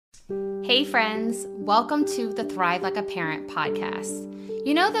Hey friends, welcome to the Thrive Like a Parent podcast.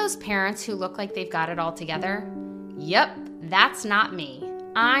 You know those parents who look like they've got it all together? Yep, that's not me.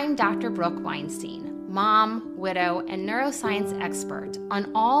 I'm Dr. Brooke Weinstein, mom, widow, and neuroscience expert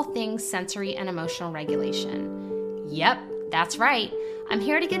on all things sensory and emotional regulation. Yep, that's right. I'm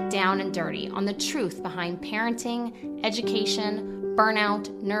here to get down and dirty on the truth behind parenting, education, burnout,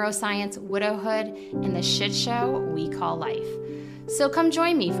 neuroscience, widowhood, and the shit show we call life. So come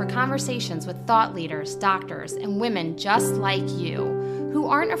join me for conversations with thought leaders, doctors, and women just like you who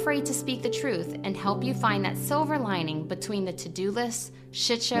aren't afraid to speak the truth and help you find that silver lining between the to-do lists,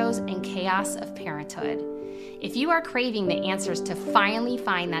 shit shows, and chaos of parenthood. If you are craving the answers to finally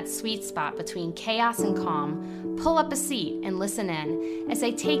find that sweet spot between chaos and calm, pull up a seat and listen in as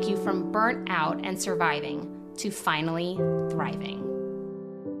I take you from burnt out and surviving to finally thriving.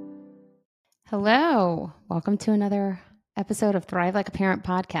 Hello, welcome to another episode of Thrive Like a Parent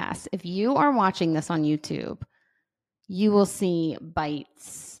podcast. If you are watching this on YouTube, you will see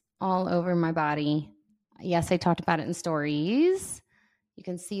bites all over my body. Yes, I talked about it in stories. You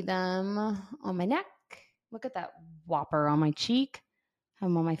can see them on my neck. Look at that whopper on my cheek. I have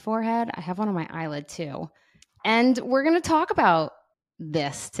them on my forehead. I have one on my eyelid too. And we're going to talk about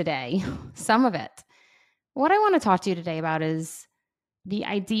this today, some of it. What I want to talk to you today about is the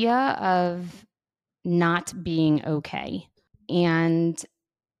idea of not being okay. And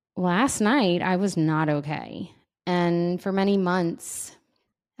last night I was not okay. And for many months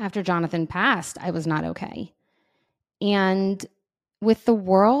after Jonathan passed, I was not okay. And with the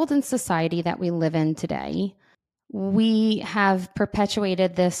world and society that we live in today, we have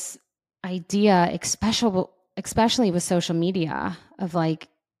perpetuated this idea, especially with social media, of like,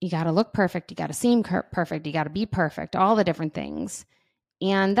 you got to look perfect, you got to seem perfect, you got to be perfect, all the different things.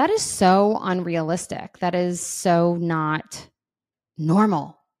 And that is so unrealistic. That is so not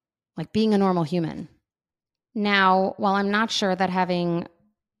normal, like being a normal human. Now, while I'm not sure that having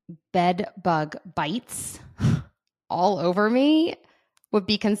bed bug bites all over me would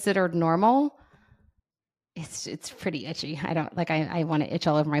be considered normal, it's pretty itchy. I want to itch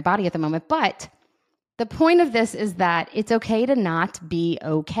all over my body at the moment. But the point of this is that it's okay to not be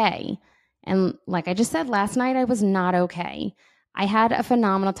okay. And like I just said, last night I was not okay. I had a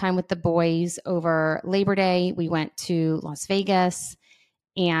phenomenal time with the boys over Labor Day. We went to Las Vegas,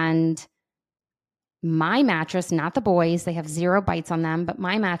 and my mattress, not the boys, they have 0 bites on them, but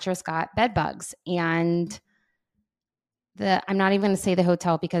my mattress got bed bugs. And I'm not even going to say the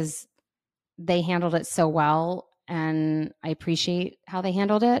hotel because they handled it so well, and I appreciate how they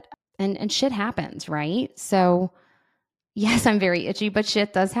handled it. And shit happens, right? So yes, I'm very itchy, but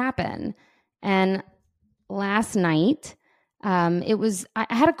shit does happen. And last night, I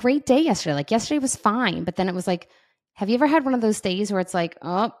had a great day yesterday. Like yesterday was fine, but then it was like, have you ever had one of those days where it's like,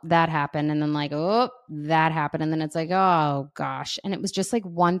 oh, that happened, and then like, oh, that happened, and then it's like, oh gosh. And it was just like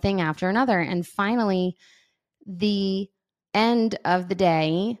one thing after another. And finally, the end of the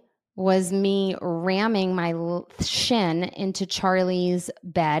day was me ramming my shin into Charlie's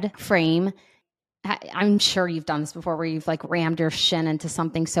bed frame. I'm sure you've done this before, where you've like rammed your shin into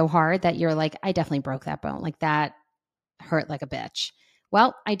something so hard that you're like, I definitely broke that bone. Like that hurt like a bitch.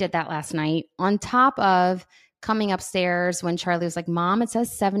 Well, I did that last night on top of coming upstairs when Charlie was like, Mom, it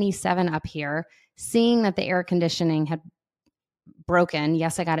says 77 up here, seeing that the air conditioning had broken.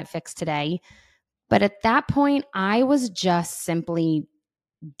 Yes, I got it fixed today. But at that point, I was just simply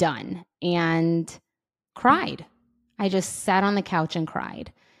done and cried. I just sat on the couch and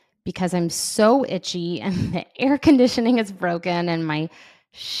cried because I'm so itchy and the air conditioning is broken and my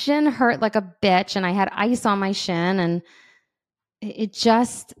shin hurt like a bitch and I had ice on my shin, and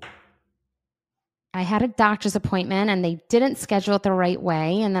I had a doctor's appointment and they didn't schedule it the right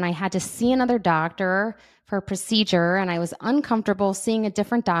way. And then I had to see another doctor for a procedure, and I was uncomfortable seeing a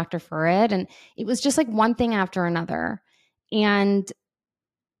different doctor for it. And it was just like one thing after another. And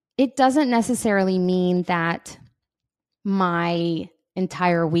it doesn't necessarily mean that my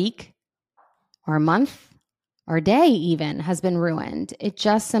entire week or month or day even has been ruined. It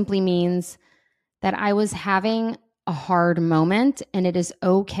just simply means that I was having a hard moment, and it is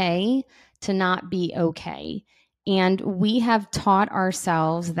okay to not be okay. And we have taught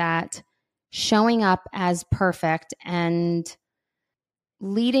ourselves that showing up as perfect and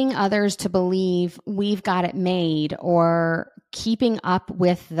leading others to believe we've got it made, or keeping up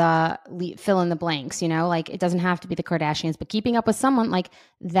with the fill in the blanks, like it doesn't have to be the Kardashians, but keeping up with someone, like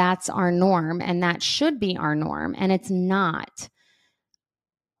that's our norm, and that should be our norm. And it's not.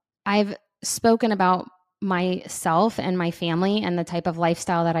 I've spoken about myself and my family and the type of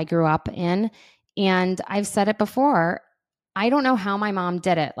lifestyle that I grew up in. And I've said it before, I don't know how my mom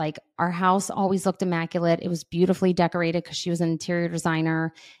did it. Like our house always looked immaculate. It was beautifully decorated because she was an interior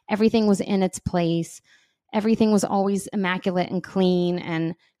designer. Everything was in its place. Everything was always immaculate and clean.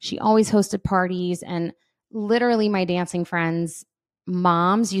 And she always hosted parties. And literally my dancing friends'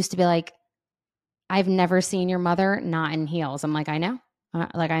 moms used to be like, I've never seen your mother not in heels. I'm like, I know.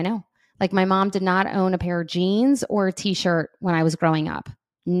 I know. Like my mom did not own a pair of jeans or a t-shirt when I was growing up.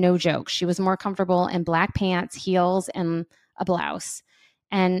 No joke. She was more comfortable in black pants, heels, and a blouse.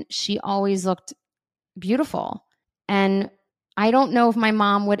 And she always looked beautiful. And I don't know if my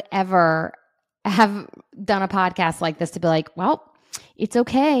mom would ever have done a podcast like this to be like, well, it's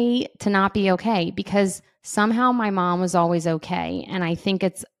okay to not be okay, because somehow my mom was always okay. And I think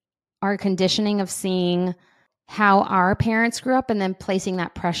it's our conditioning of seeing how our parents grew up and then placing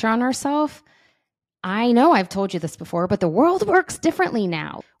that pressure on ourselves. I know I've told you this before, but the world works differently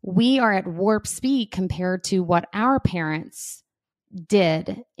now. We are at warp speed compared to what our parents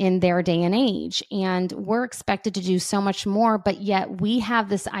did in their day and age. And we're expected to do so much more, but yet we have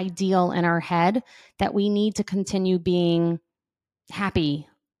this ideal in our head that we need to continue being happy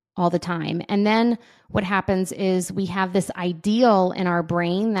all the time. And then what happens is we have this ideal in our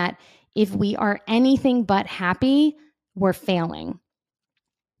brain that if we are anything but happy, we're failing.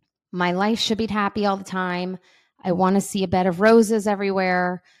 My life should be happy all the time. I want to see a bed of roses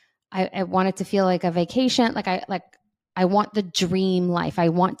everywhere. I want it to feel like a vacation. I want the dream life. I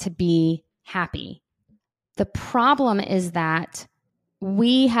want to be happy. The problem is that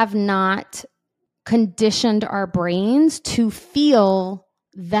we have not conditioned our brains to feel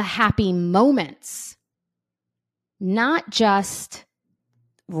the happy moments, not just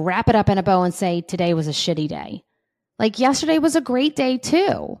wrap it up in a bow and say, today was a shitty day. Like yesterday was a great day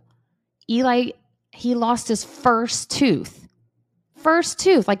too. Eli, he lost his first tooth.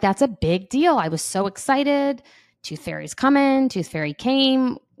 Like that's a big deal. I was so excited. Tooth Fairy's coming. Tooth Fairy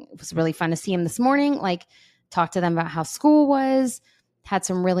came. It was really fun to see him this morning. Like talked to them about how school was. Had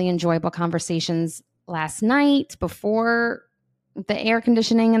some really enjoyable conversations last night before the air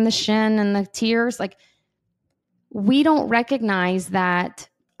conditioning and the shin and the tears. Like we don't recognize that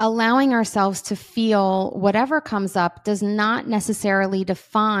allowing ourselves to feel whatever comes up does not necessarily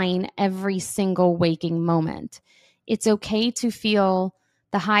define every single waking moment. It's okay to feel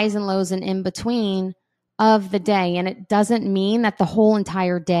the highs and lows and in between of the day. And it doesn't mean that the whole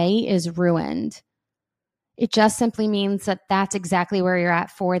entire day is ruined. It just simply means that that's exactly where you're at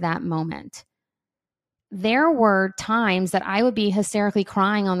for that moment. There were times that I would be hysterically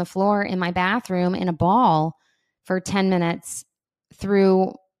crying on the floor in my bathroom in a ball for 10 minutes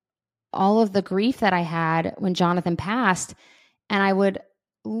through all of the grief that I had when Jonathan passed. And I would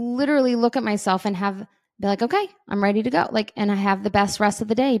literally look at myself and be like, okay, I'm ready to go. Like, and I have the best rest of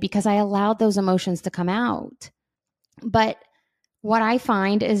the day because I allowed those emotions to come out. But what I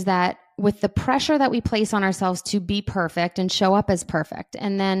find is that with the pressure that we place on ourselves to be perfect and show up as perfect,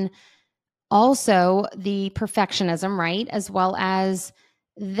 and then also the perfectionism, right? As well as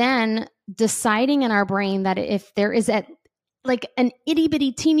then deciding in our brain that if there is like an itty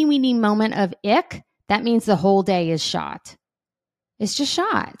bitty teeny weeny moment of ick, that means the whole day is shot. It's just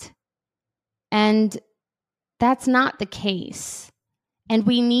shot. And that's not the case. And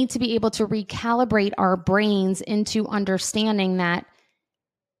we need to be able to recalibrate our brains into understanding that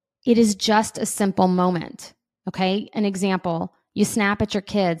it is just a simple moment. Okay. An example, you snap at your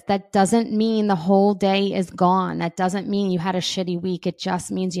kids. That doesn't mean the whole day is gone. That doesn't mean you had a shitty week. It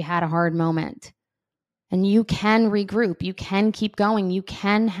just means you had a hard moment. And you can regroup. You can keep going. You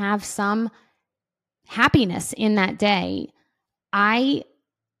can have some happiness in that day.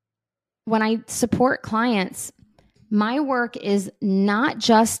 When I support clients, my work is not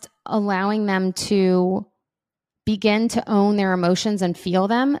just allowing them to begin to own their emotions and feel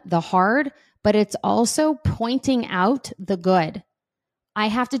them, the hard, but it's also pointing out the good. I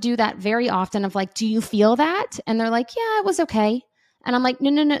have to do that very often of like, do you feel that? And they're like, yeah, it was okay. And I'm like,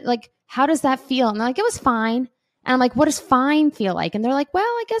 no. Like, how does that feel? And they're like, it was fine. And I'm like, what does fine feel like? And they're like, well,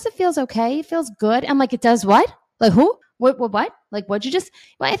 I guess it feels okay. It feels good. I'm like, it does what? Like, who? What? Like, what'd you just?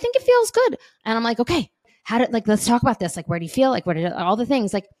 Well, I think it feels good. And I'm like, okay, let's talk about this. Like, where do you feel? Like, all the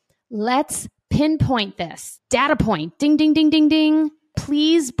things? Like, let's pinpoint this. Data point. Ding, ding, ding, ding, ding.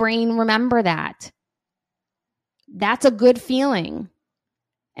 Please, brain, remember that. That's a good feeling.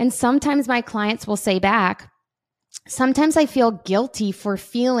 And sometimes my clients will say back, sometimes I feel guilty for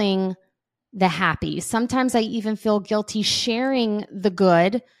feeling the happy. Sometimes I even feel guilty sharing the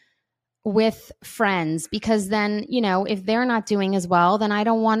good with friends because then, if they're not doing as well, then I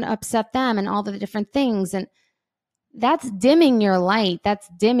don't want to upset them and all the different things. And that's dimming your light. That's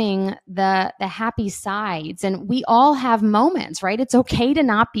dimming the happy sides. And we all have moments, right? It's okay to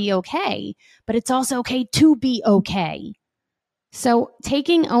not be okay, but it's also okay to be okay. So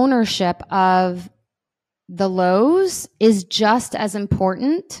taking ownership of the lows is just as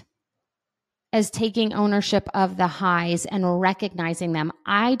important as taking ownership of the highs and recognizing them.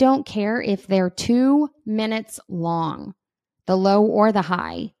 I don't care if they're 2 minutes long, the low or the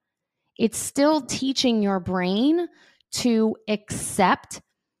high. It's still teaching your brain to accept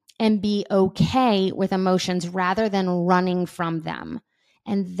and be okay with emotions rather than running from them.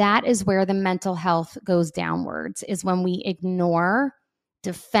 And that is where the mental health goes downwards, is when we ignore,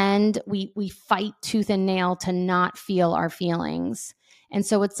 defend, we fight tooth and nail to not feel our feelings. And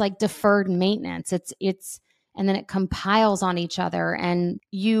so it's like deferred maintenance. It's and then it compiles on each other, and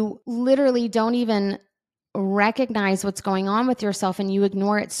you literally don't even recognize what's going on with yourself, and you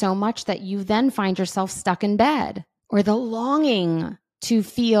ignore it so much that you then find yourself stuck in bed, or the longing to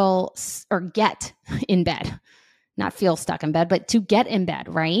feel or get in bed, not feel stuck in bed, but to get in bed,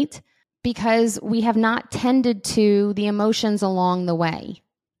 right? Because we have not tended to the emotions along the way.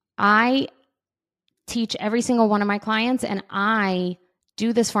 I teach every single one of my clients, and I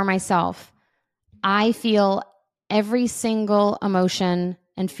do this for myself. I feel every single emotion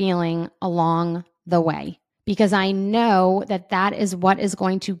and feeling along the way, because I know that that is what is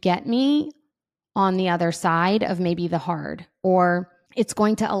going to get me on the other side of maybe the hard, or it's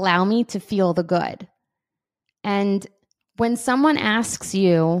going to allow me to feel the good. And when someone asks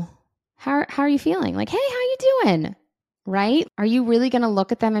you, how are you feeling? Like, hey, how you doing? Right? Are you really going to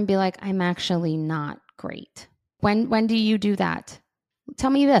look at them and be like, I'm actually not great? When do you do that?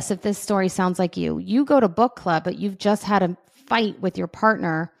 Tell me this, if this story sounds like you. You go to book club, but you've just had a fight with your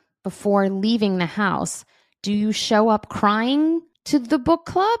partner before leaving the house. Do you show up crying to the book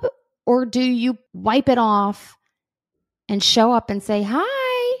club, or do you wipe it off and show up and say,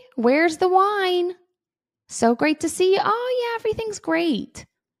 hi, where's the wine? So great to see you. Oh, yeah, everything's great.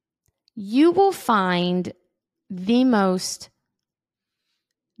 You will find the most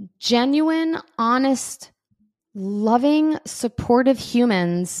genuine, honest, loving, supportive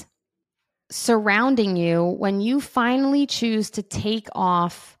humans surrounding you when you finally choose to take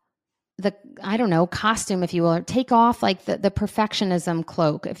off the, I don't know, costume, if you will, or take off like the perfectionism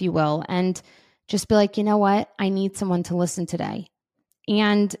cloak, if you will, and just be like, you know what? I need someone to listen today.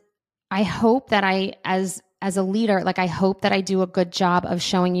 And I hope that as a leader, like I hope that I do a good job of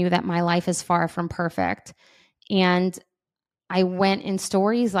showing you that my life is far from perfect. And I went in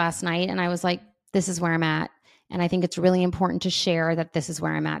stories last night and I was like, this is where I'm at. And I think it's really important to share that this is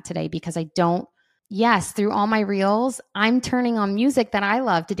where I'm at today, because yes, through all my reels, I'm turning on music that I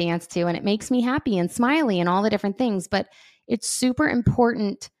love to dance to, and it makes me happy and smiley and all the different things. But it's super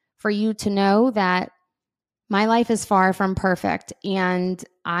important for you to know that my life is far from perfect, and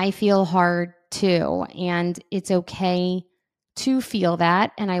I feel hard too. And it's okay to feel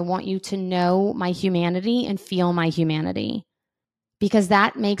that. And I want you to know my humanity and feel my humanity, because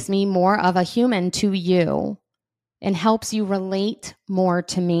that makes me more of a human to you and helps you relate more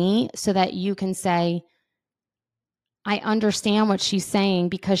to me, so that you can say, I understand what she's saying,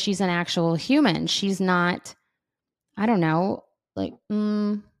 because she's an actual human. She's not, I don't know, like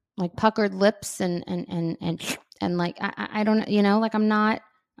puckered lips and like, I don't, like I'm not,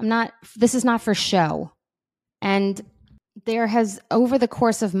 this is not for show. And there has, over the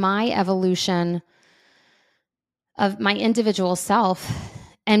course of my evolution of my individual self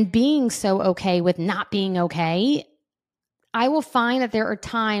and being so okay with not being okay, I will find that there are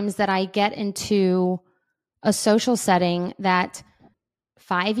times that I get into a social setting that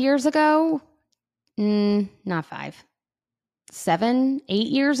 5 years ago, not 5, 7, 8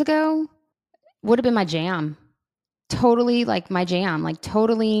 years ago would have been my jam. Totally like my jam, like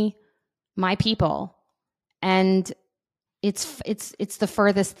totally my people. And it's the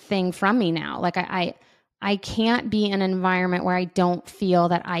furthest thing from me now. Like I can't be in an environment where I don't feel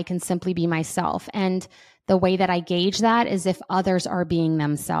that I can simply be myself. And the way that I gauge that is if others are being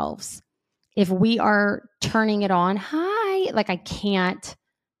themselves. If we are turning it on, hi, like I can't,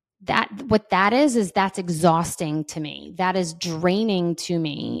 what that is that's exhausting to me. That is draining to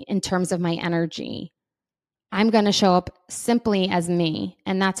me in terms of my energy. I'm going to show up simply as me.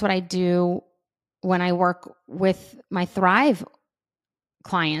 And that's what I do when I work with my Thrive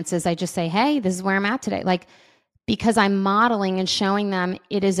clients, is I just say, hey, this is where I'm at today. Like, because I'm modeling and showing them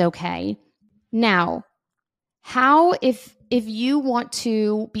it is okay. Now, how, if you want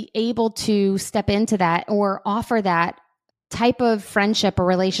to be able to step into that or offer that type of friendship or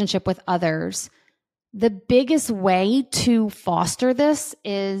relationship with others, the biggest way to foster this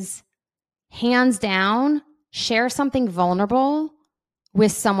is, hands down, share something vulnerable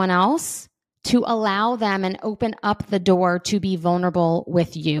with someone else to allow them and open up the door to be vulnerable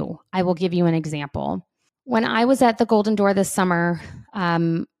with you. I will give you an example. When I was at the Golden Door this summer,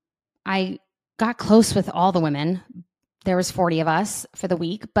 I got close with all the women. There was 40 of us for the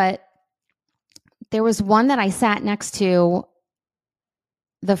week, but there was one that I sat next to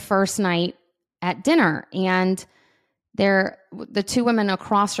the first night at dinner, and the two women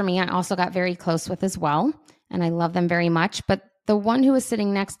across from me I also got very close with as well, and I love them very much. But the one who was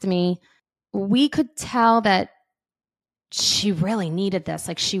sitting next to me, we could tell that she really needed this.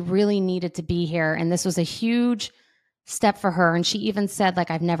 Like, she really needed to be here, and this was a huge step for her. And she even said,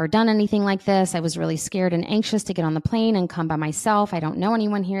 like, I've never done anything like this. I was really scared and anxious to get on the plane and come by myself. I don't know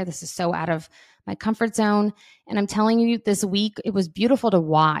anyone here. This is so out of my comfort zone. And I'm telling you, this week, it was beautiful to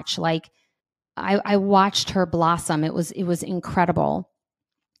watch. Like, I watched her blossom. It was incredible.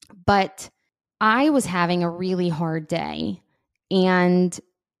 But I was having a really hard day, and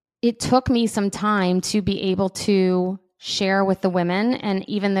it took me some time to be able to share with the women. And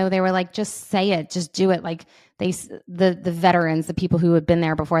even though they were like, just say it, just do it. Like, the veterans, the people who had been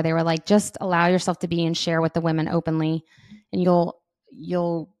there before, they were like, just allow yourself to be and share with the women openly, and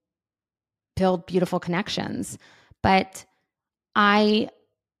you'll build beautiful connections. But I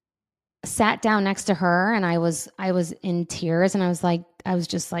sat down next to her, and I was in tears, and I was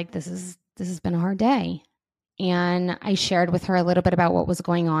just like, this has been a hard day. And I shared with her a little bit about what was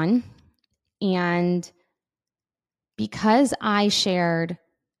going on. And because I shared,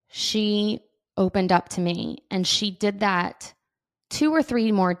 she opened up to me, and she did that 2 or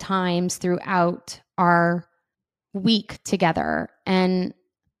 3 more times throughout our week together. And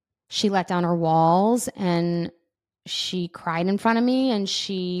she let down her walls, and she cried in front of me, and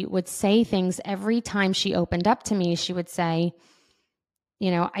she would say things every time she opened up to me. She would say,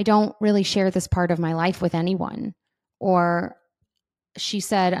 I don't really share this part of my life with anyone. Or she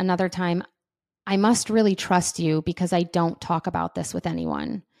said another time, I must really trust you because I don't talk about this with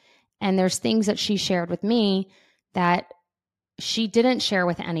anyone. And there's things that she shared with me that she didn't share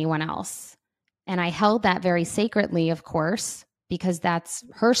with anyone else. And I held that very sacredly, of course, because that's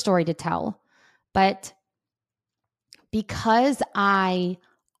her story to tell. But because I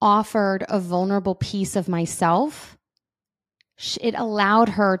offered a vulnerable piece of myself, it allowed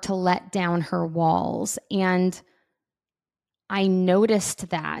her to let down her walls. And I noticed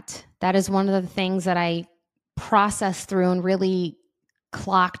that. That is one of the things that I processed through and really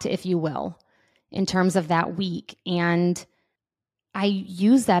clocked, if you will, in terms of that week. And I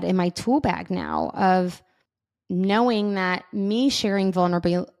use that in my tool bag now of knowing that me sharing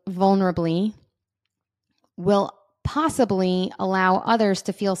vulnerably will possibly allow others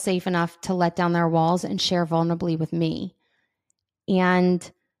to feel safe enough to let down their walls and share vulnerably with me. And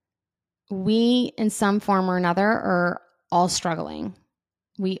we, in some form or another, are all struggling.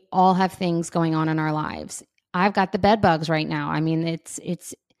 We all have things going on in our lives. I've got the bed bugs right now. I mean,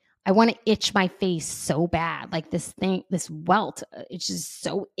 I want to itch my face so bad. Like this welt, it's just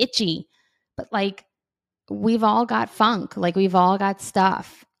so itchy. But like, we've all got funk. Like, we've all got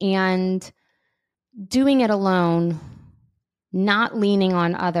stuff. And doing it alone, not leaning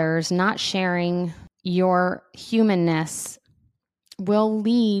on others, not sharing your humanness will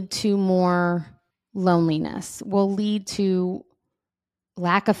lead to more loneliness, will lead to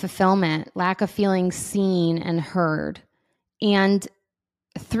lack of fulfillment, lack of feeling seen and heard. And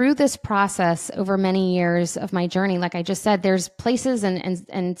through this process over many years of my journey, like I just said, there's places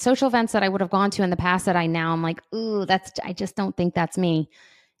and social events that I would have gone to in the past that I'm like, ooh, I just don't think that's me.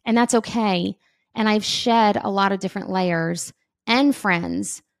 And that's okay. And I've shed a lot of different layers and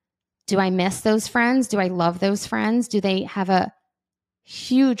friends. Do I miss those friends? Do I love those friends? Do they have a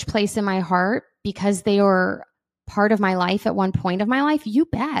huge place in my heart because they were part of my life at one point of my life? You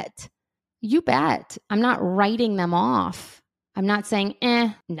bet. You bet. I'm not writing them off. I'm not saying,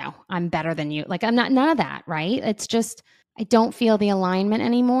 no, I'm better than you. Like, I'm not, none of that, right? It's just, I don't feel the alignment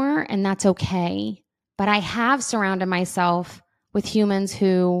anymore, and that's okay. But I have surrounded myself with humans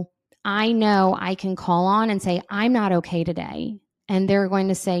who I know I can call on and say, I'm not okay today. And they're going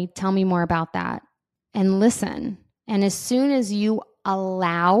to say, tell me more about that, and listen. And as soon as you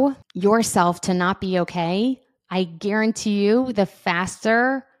allow yourself to not be okay, I guarantee you the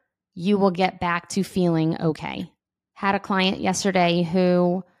faster you will get back to feeling okay. Had a client yesterday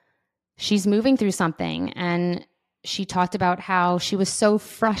who she's moving through something, and she talked about how she was so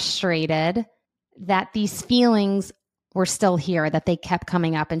frustrated that these feelings were still here, that they kept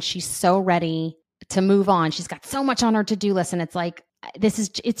coming up, and she's so ready to move on. She's got so much on her to-do list, and it's like,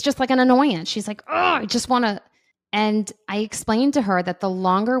 it's just like an annoyance. She's like, oh, I just want to. And I explained to her that the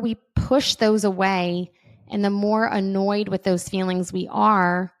longer we push those away And the more annoyed with those feelings we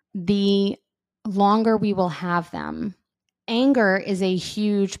are, the longer we will have them. Anger is a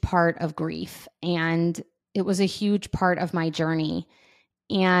huge part of grief, and it was a huge part of my journey.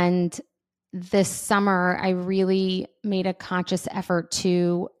 And this summer, I really made a conscious effort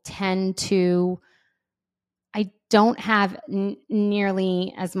to tend to, I don't have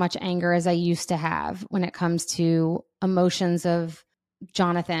nearly as much anger as I used to have when it comes to emotions of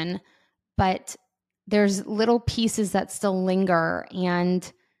Jonathan, but there's little pieces that still linger. And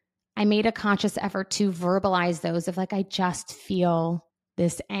I made a conscious effort to verbalize those of like, I just feel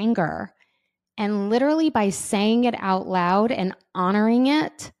this anger. And literally by saying it out loud and honoring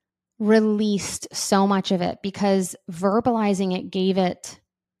it, released so much of it, because verbalizing it gave it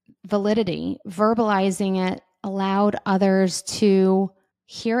validity. Verbalizing it allowed others to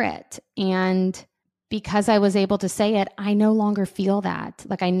hear it. And because I was able to say it, I no longer feel that.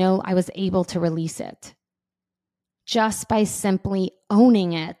 Like I know I was able to release it just by simply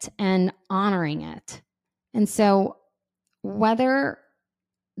owning it and honoring it. And so whether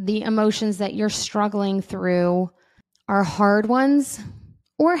the emotions that you're struggling through are hard ones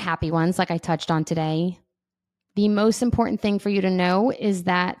or happy ones, like I touched on today, the most important thing for you to know is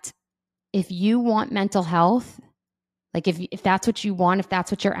that if you want mental health, like if that's what you want, if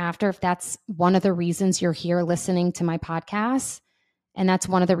that's what you're after, if that's one of the reasons you're here listening to my podcast, and that's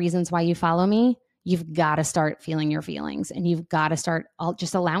one of the reasons why you follow me, you've got to start feeling your feelings, and you've got to start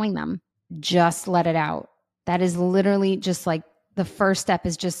just allowing them. Just let it out. That is literally just like the first step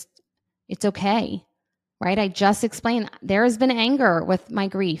is just, it's okay, right? I just explained there has been anger with my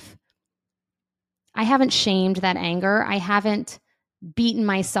grief. I haven't shamed that anger. I haven't beaten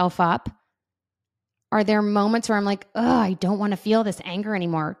myself up. Are there moments where I'm like, oh, I don't want to feel this anger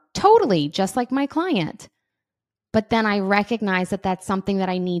anymore? Totally, just like my client. But then I recognize that that's something that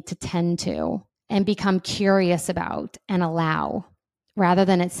I need to tend to and become curious about and allow, rather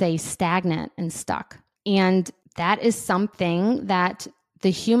than it say stagnant and stuck. And that is something that the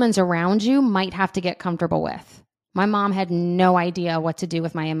humans around you might have to get comfortable with. My mom had no idea what to do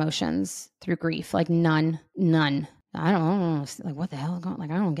with my emotions through grief, like none. I don't know, like what the hell?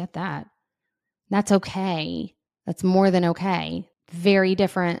 Like I don't get that. That's okay. That's more than okay. Very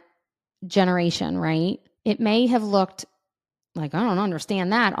different generation, right? It may have looked like, I don't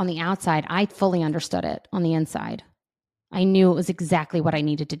understand that on the outside. I fully understood it on the inside. I knew it was exactly what I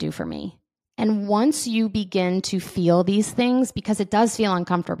needed to do for me. And once you begin to feel these things, because it does feel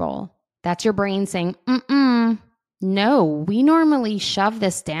uncomfortable, that's your brain saying, no, we normally shove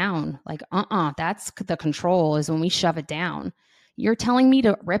this down. Like, that's the control, is when we shove it down. You're telling me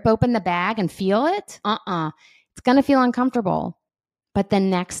to rip open the bag and feel it? It's going to feel uncomfortable. But the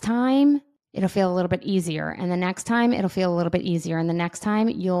next time, it'll feel a little bit easier. And the next time, it'll feel a little bit easier. And the next time,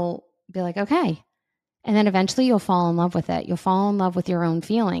 you'll be like, okay. And then eventually, you'll fall in love with it. You'll fall in love with your own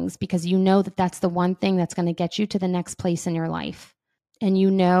feelings, because you know that that's the one thing that's going to get you to the next place in your life. And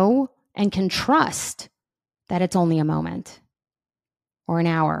you know and can trust that it's only a moment or an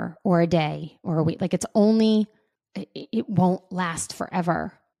hour or a day or a week. Like it won't last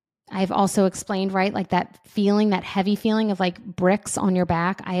forever. I've also explained, right? Like that feeling, that heavy feeling of like bricks on your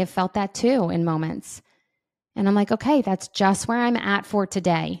back. I have felt that too in moments. And I'm like, okay, that's just where I'm at for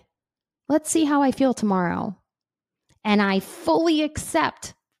today. Let's see how I feel tomorrow. And I fully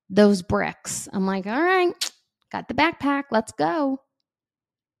accept those bricks. I'm like, all right, got the backpack, let's go.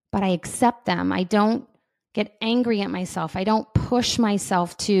 But I accept them. I don't get angry at myself. I don't push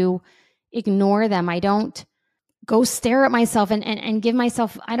myself to ignore them. I don't go stare at myself and give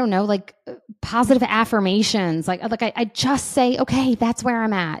myself, I don't know, like positive affirmations. Like I just say, okay, that's where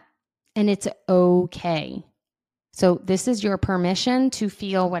I'm at. And it's okay. So this is your permission to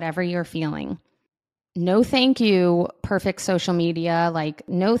feel whatever you're feeling. No thank you, perfect social media. Like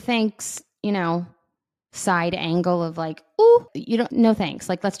no thanks, side angle of like, ooh, no thanks.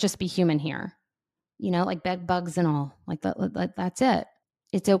 Like, let's just be human here. Like bed bugs and all. Like that's it.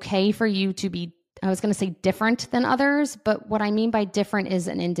 It's okay for you to be, I was going to say different than others, but what I mean by different is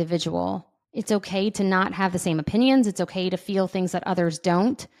an individual. It's okay to not have the same opinions. It's okay to feel things that others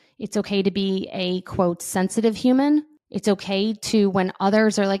don't. It's okay to be a, quote, sensitive human. It's okay to, when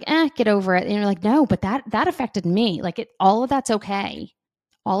others are like, get over it. And you're like, no, but that affected me. Like all of that's okay.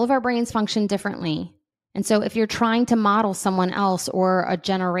 All of our brains function differently. And so if you're trying to model someone else or a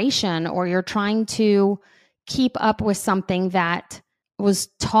generation, or you're trying to keep up with something that was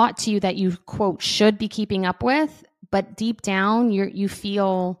taught to you that you, quote, should be keeping up with, but deep down you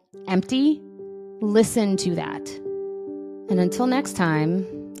feel empty, listen to that. And until next time,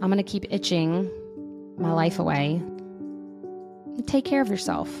 I'm going to keep itching my life away. Take care of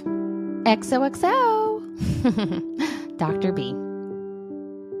yourself. XOXO. Dr. B.